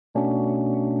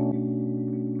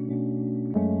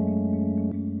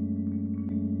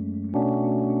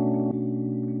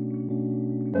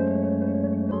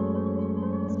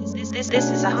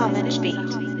This is a homage beat.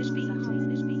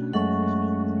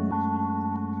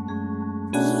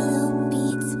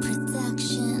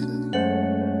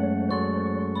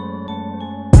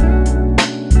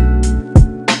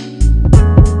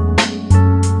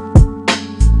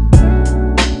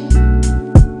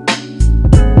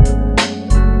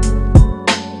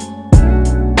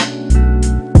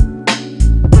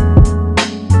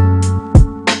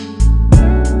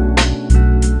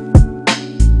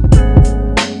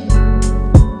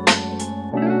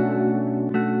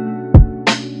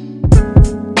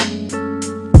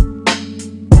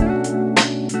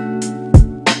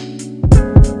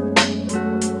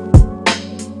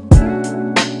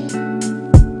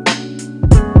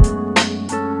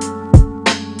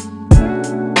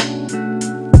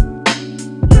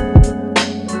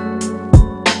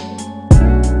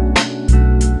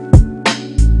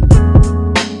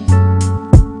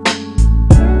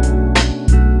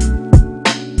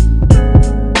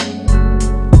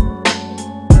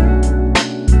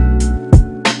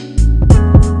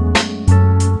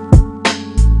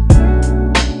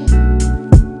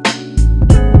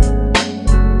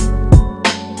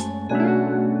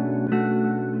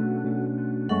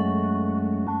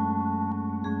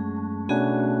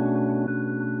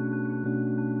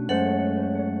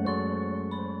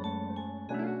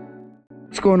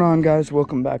 What's going on, guys?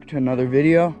 Welcome back to another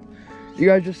video. You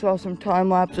guys just saw some time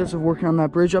lapses of working on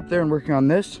that bridge up there and working on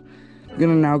this. I'm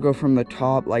gonna now go from the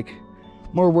top,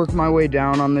 more work my way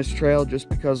down on this trail, just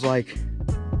because I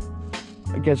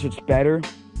guess it's better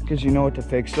because you know what to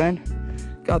fix then.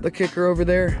 Got the kicker over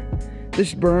there.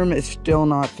 This berm is still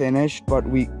not finished, but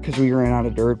because we ran out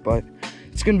of dirt, but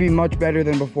it's gonna be much better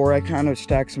than before. I kind of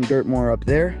stacked some dirt more up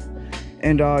there,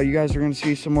 and you guys are gonna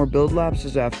see some more build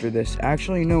lapses after this.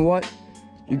 Actually, you know what?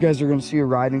 You guys are gonna see a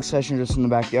riding session just in the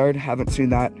backyard. Haven't seen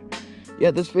that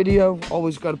yet. This video,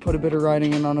 always got to put a bit of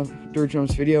riding in on a dirt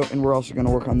jumps video, and we're also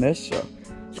gonna work on this. So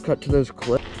let's cut to those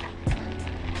clips.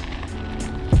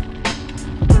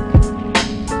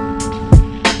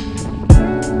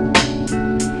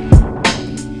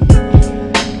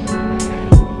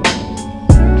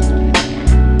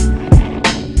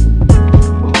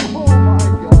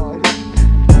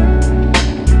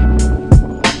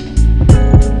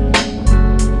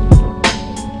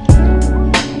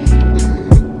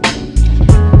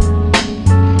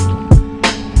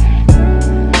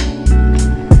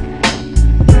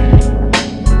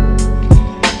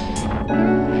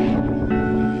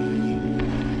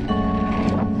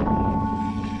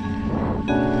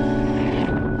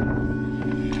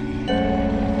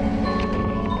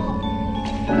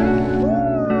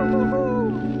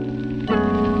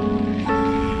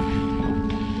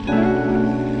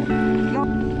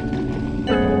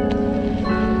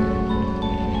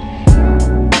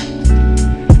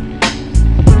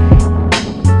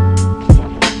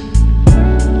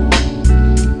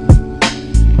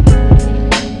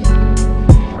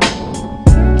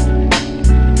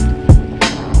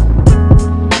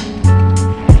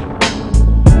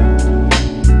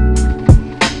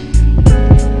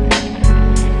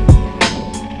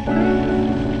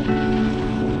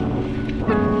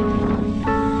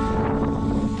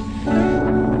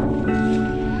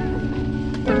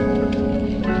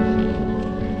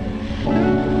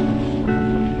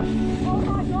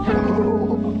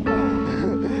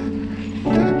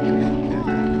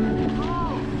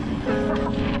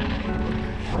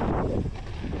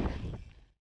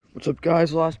 What's up,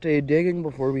 guys? Last day of digging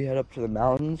before we head up to the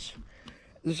mountains.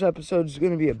 This episode is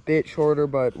going to be a bit shorter,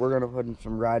 but we're going to put in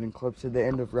some riding clips at the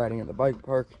end of riding at the bike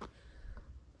park.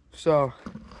 So,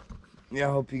 yeah,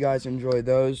 I hope you guys enjoy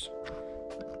those.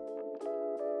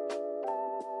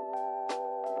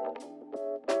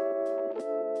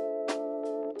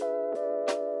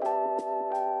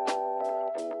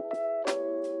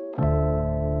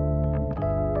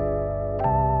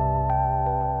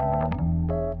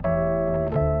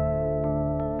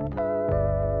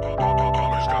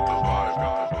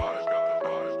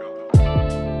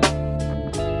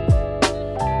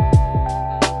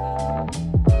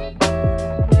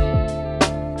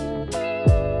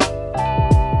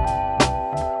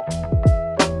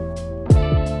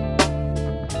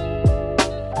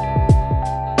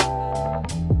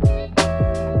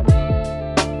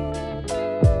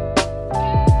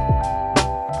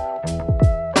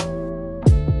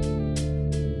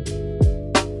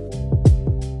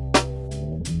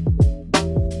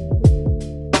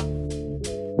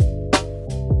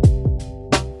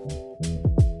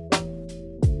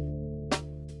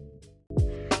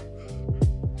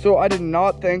 So I did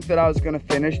not think that I was going to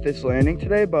finish this landing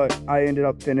today, but I ended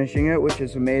up finishing it, which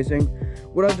is amazing.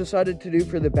 What I've decided to do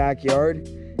for the backyard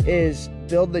is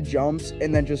build the jumps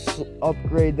and then just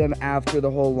upgrade them after the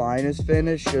whole line is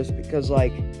finished, just because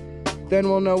like then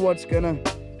we'll know what's gonna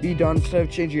be done. Instead of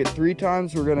changing it 3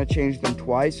 times, we're gonna change them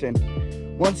twice, and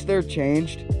once they're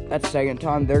changed that second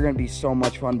time, they're gonna be so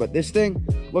much fun. But this thing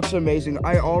looks amazing.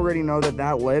 I already know that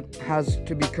that lip has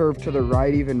to be curved to the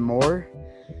right even more,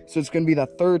 so it's gonna be the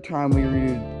 3rd time we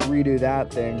redo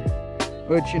that thing,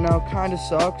 which, you know, kind of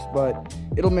sucks, but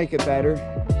it'll make it better.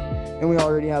 And we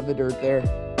already have the dirt there.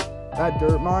 That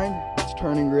dirt mine is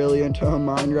turning really into a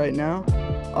mine right now.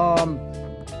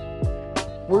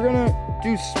 We're gonna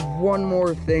do one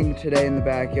more thing today in the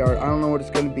backyard. I don't know what it's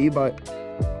gonna be, but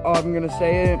I'm gonna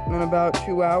say it in about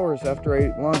 2 hours after I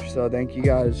eat lunch, so thank you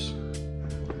guys.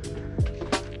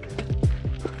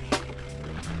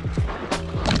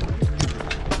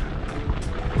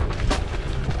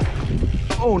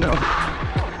 Oh no.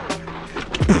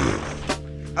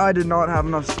 I did not have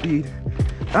enough speed.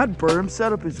 That berm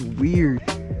setup is weird.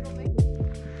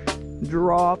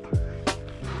 Drop.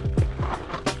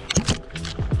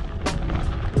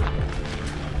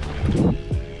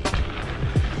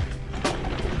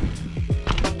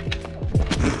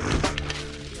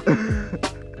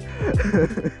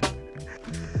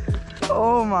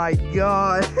 Oh my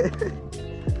god.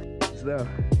 So,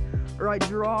 all right,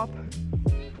 drop.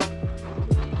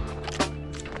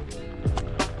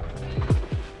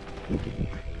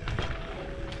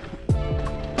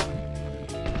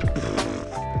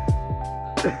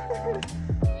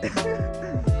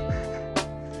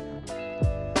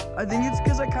 I think it's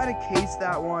because I kind of cased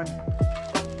that one.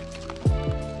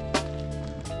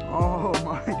 Oh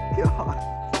my god.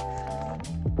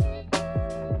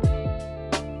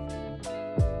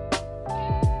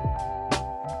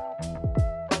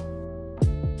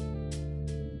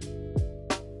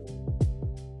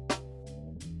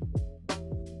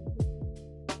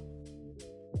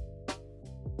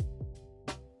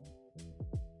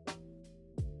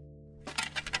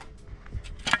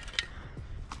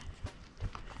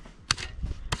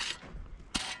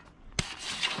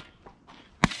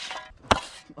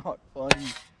 Not funny.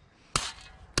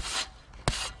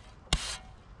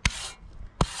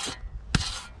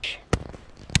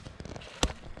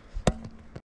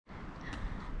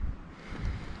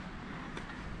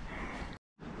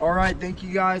 Alright, thank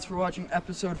you guys for watching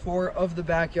episode 4 of the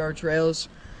Backyard Trails.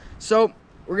 So,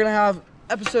 we're gonna have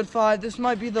episode 5. This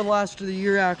might be the last of the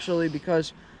year actually,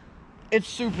 because it's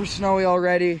super snowy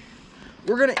already.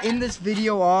 We're gonna end this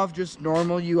video off just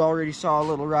normal. You already saw a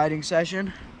little riding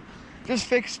session. Just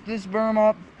fixed this berm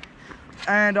up,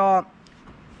 and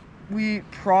we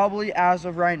probably, as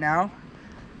of right now,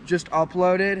 just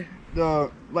uploaded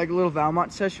the little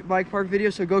Valmont session bike park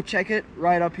video, so go check it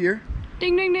right up here.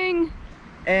 Ding ding ding.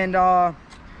 And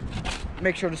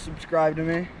make sure to subscribe to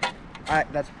me.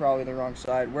 That's probably the wrong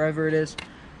side. Wherever it is,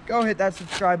 go hit that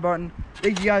subscribe button.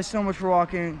 Thank you guys so much for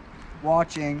watching,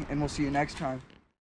 and we'll see you next time.